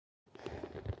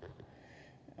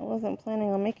wasn't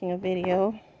planning on making a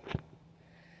video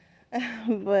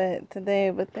but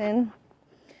then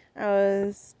I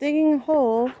was digging a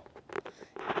hole,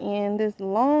 and this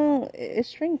long, it's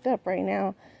shrinked up right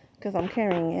now because I'm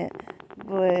carrying it,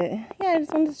 but yeah, I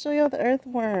just wanted to show you all the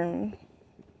earthworms.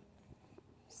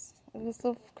 It was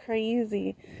so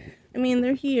crazy. I mean,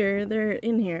 they're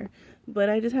in here, but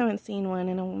I just haven't seen one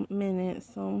in a minute.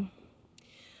 So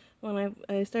when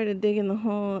I started digging the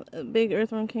hole, a big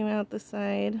earthworm came out the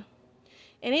side,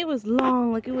 and it was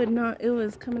long. Like, it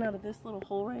was coming out of this little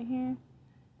hole right here.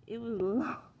 It was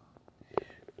long.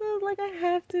 So I was like, I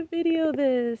have to video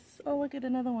this. Oh, look at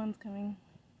another one's coming.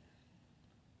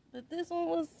 But this one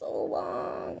was so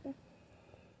long.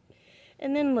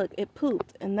 And then look, it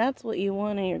pooped, and that's what you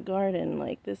want in your garden,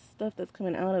 like this stuff that's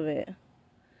coming out of it.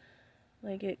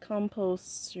 Like, it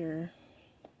composts your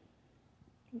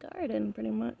garden pretty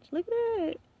much. Look at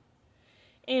it.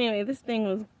 Anyway, this thing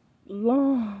was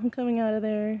long coming out of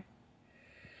there.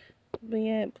 But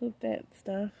yeah, it pooped that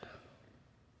stuff.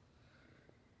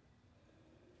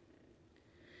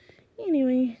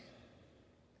 Anyway,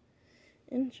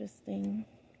 interesting.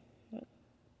 So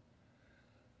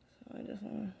I just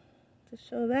want to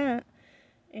show that.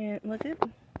 And look at,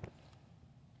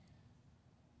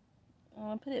 I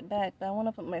want to put it back, but I want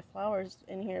to put my flowers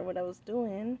in here. What I was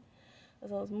doing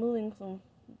is I was moving some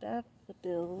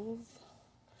daffodils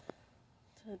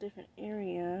to a different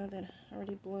area that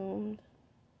already bloomed.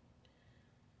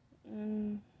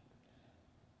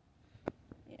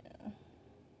 Yeah.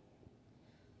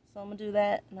 So I'm going to do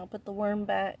that, and I'll put the worm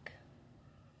back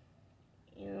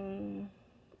and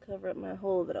cover up my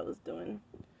hole that I was doing.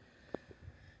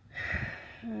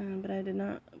 But I did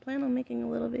not plan on making a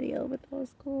little video, but that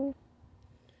was cool.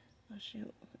 Oh,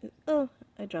 shoot. Oh,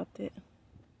 I dropped it.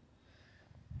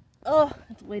 Oh,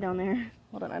 it's way down there.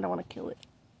 Hold on, I don't want to kill it.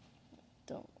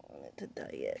 Don't want it to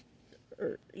die yet.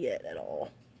 Or yet at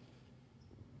all.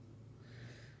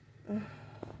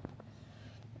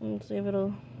 Let's see if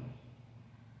it'll...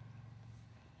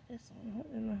 This one, what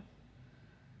in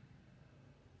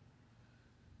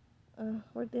the...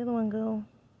 where'd the other one go?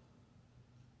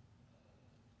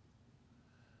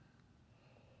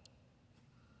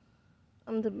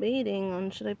 I'm debating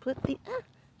on should I put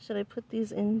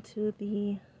these into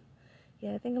the...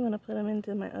 Yeah, I think I'm gonna put them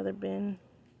into my other bin.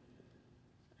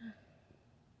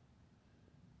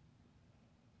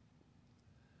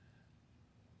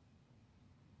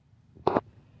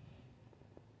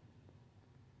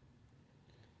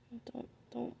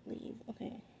 Don't leave.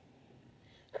 Okay.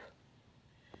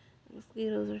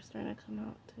 Mosquitoes are starting to come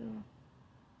out too.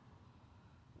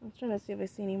 I'm trying to see if I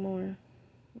see any more.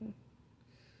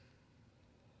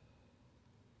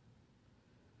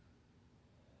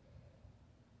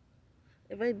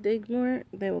 If I dig more,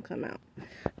 they will come out.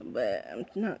 But I'm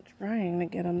not trying to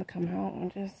get them to come out.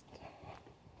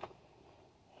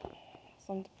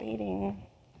 I'm debating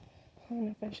on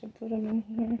if I should put them in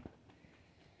here.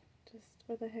 Just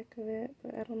for the heck of it.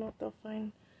 But I don't know if they'll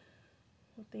find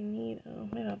what they need. Oh,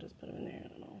 maybe I'll just put them in there. I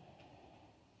don't know.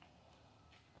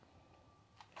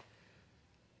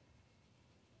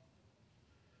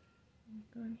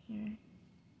 Go in here.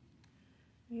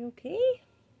 Are you okay?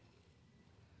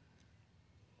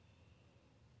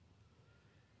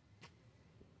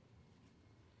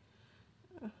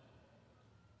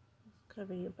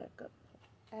 Cover you back up.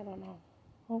 I don't know.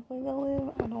 Hopefully they'll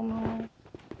live. I don't know.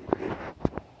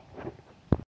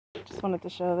 Just wanted to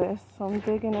show this. So I'm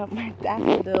digging up my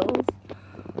daffodils.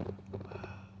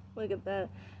 Look at that.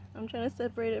 I'm trying to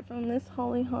separate it from this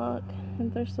hollyhock,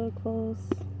 and they're so close.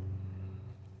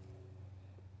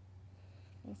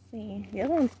 Let's see. The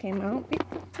other ones came out. They're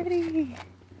so pretty.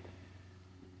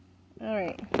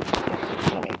 Alright.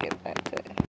 Let me get back to it.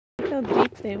 Look how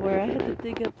deep they were. I had to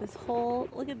dig up this whole,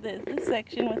 look at this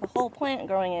section with a whole plant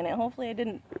growing in it. Hopefully I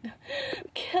didn't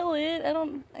kill it.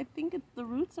 I think the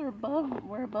roots are above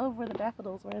where the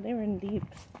daffodils were. They were in deep.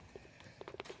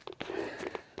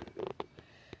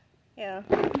 Yeah.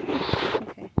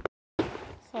 Okay.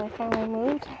 So I finally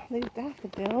moved these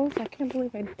daffodils. I can't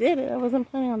believe I did it. I wasn't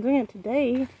planning on doing it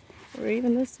today or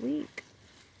even this week.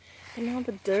 And now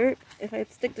the dirt, if I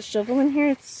stick the shovel in here,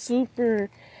 it's super,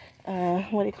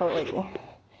 what do you call it,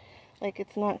 like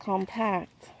it's not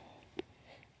compact.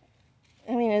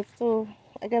 I mean, it's still,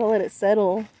 I gotta let it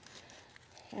settle.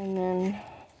 And then,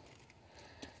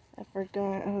 I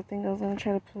forgot, I think I was gonna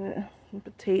try to put some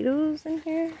potatoes in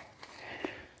here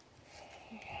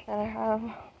that I have,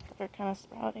 that are kind of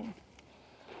sprouting.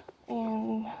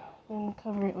 And then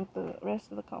cover it with the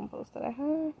rest of the compost that I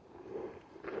have.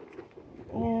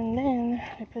 And then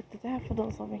I put the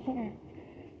daffodils over here.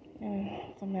 And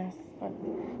it's a mess. But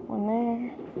one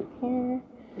there, here,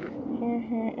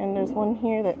 and there's one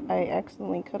here that I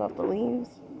accidentally cut off the leaves.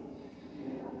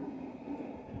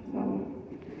 So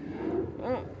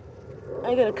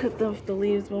I gotta cut off the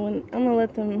leaves, but I'm gonna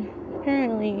let them,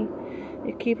 apparently,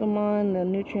 you keep them on, the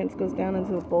nutrients goes down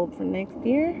into the bulb for next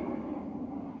year.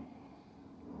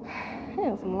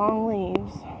 Yeah, some long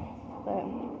leaves, but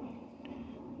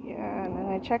yeah, and then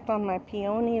I checked on my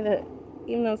peony that,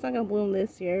 even though it's not gonna bloom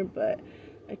this year, but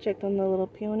I checked on the little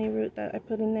peony root that I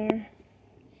put in there,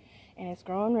 and it's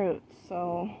growing roots,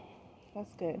 so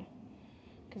that's good.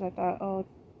 Because I thought, oh, it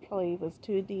probably was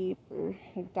too deep or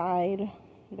it died,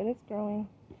 but it's growing.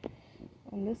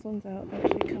 And this one's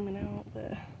actually coming out,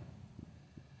 but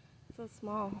it's so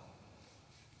small.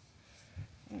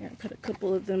 I'm gonna put a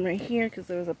couple of them right here because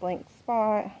there was a blank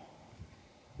spot.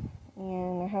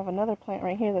 And I have another plant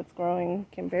right here that's growing.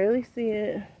 Can barely see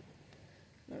it.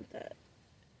 Not that.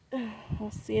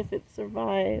 We'll see if it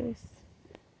survives.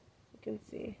 You can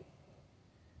see.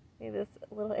 See this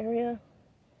little area?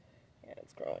 Yeah,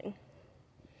 it's growing.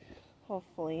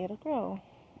 Hopefully it'll grow.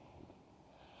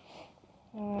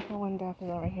 I put one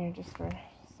daffodil right here just for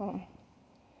some.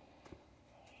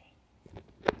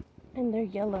 And they're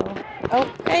yellow.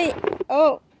 Oh, hey!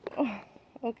 Oh!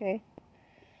 Okay.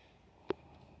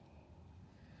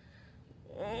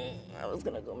 I was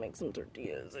gonna go make some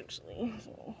tortillas actually,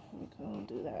 so I'm gonna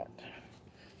do that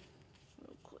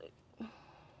real quick.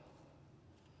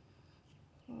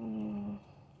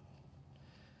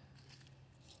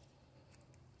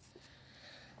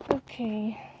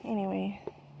 Okay, anyway,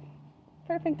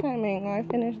 perfect timing. I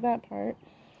finished that part,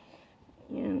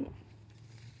 and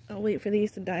I'll wait for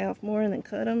these to die off more and then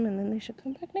cut them, and then they should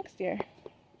come back next year.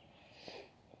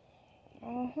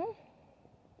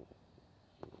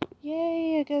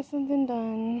 Yay, I got something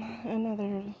done.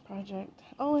 Another project.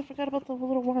 Oh, I forgot about the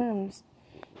little worms.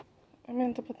 I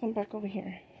meant to put them back over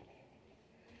here.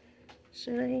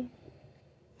 Should I?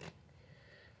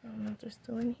 I don't know if they're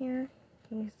still in here.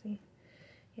 Let me see.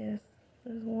 Yes,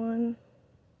 there's one.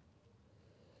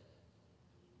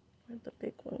 Where'd the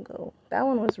big one go? That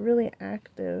one was really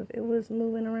active. It was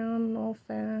moving around all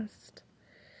fast.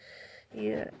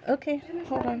 Yeah. Okay,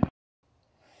 hold on.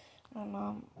 My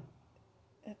mom,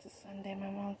 it's a Sunday. My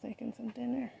mom's making some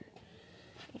dinner.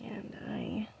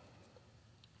 And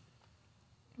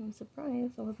I'm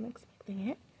surprised. I wasn't expecting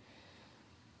it.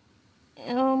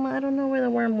 I don't know where the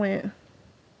worm went.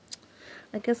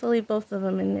 I guess I'll leave both of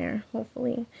them in there.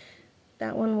 Hopefully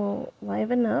that one will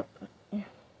liven up.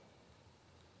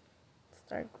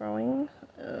 Start growing.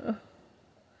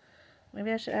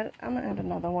 Maybe I should add, I'm gonna add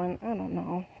another one. I don't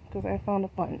know, because I found a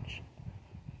bunch.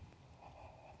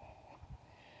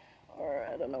 Or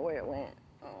I don't know where it went.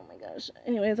 Oh my gosh.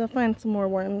 Anyways, I'll find some more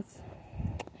worms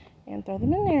and throw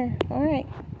them in there. Alright.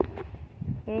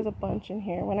 There was a bunch in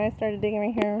here. When I started digging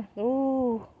right here,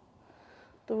 ooh,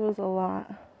 there was a lot.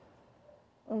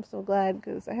 I'm so glad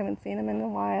because I haven't seen them in a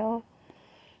while.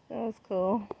 That was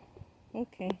cool.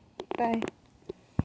 Okay, bye.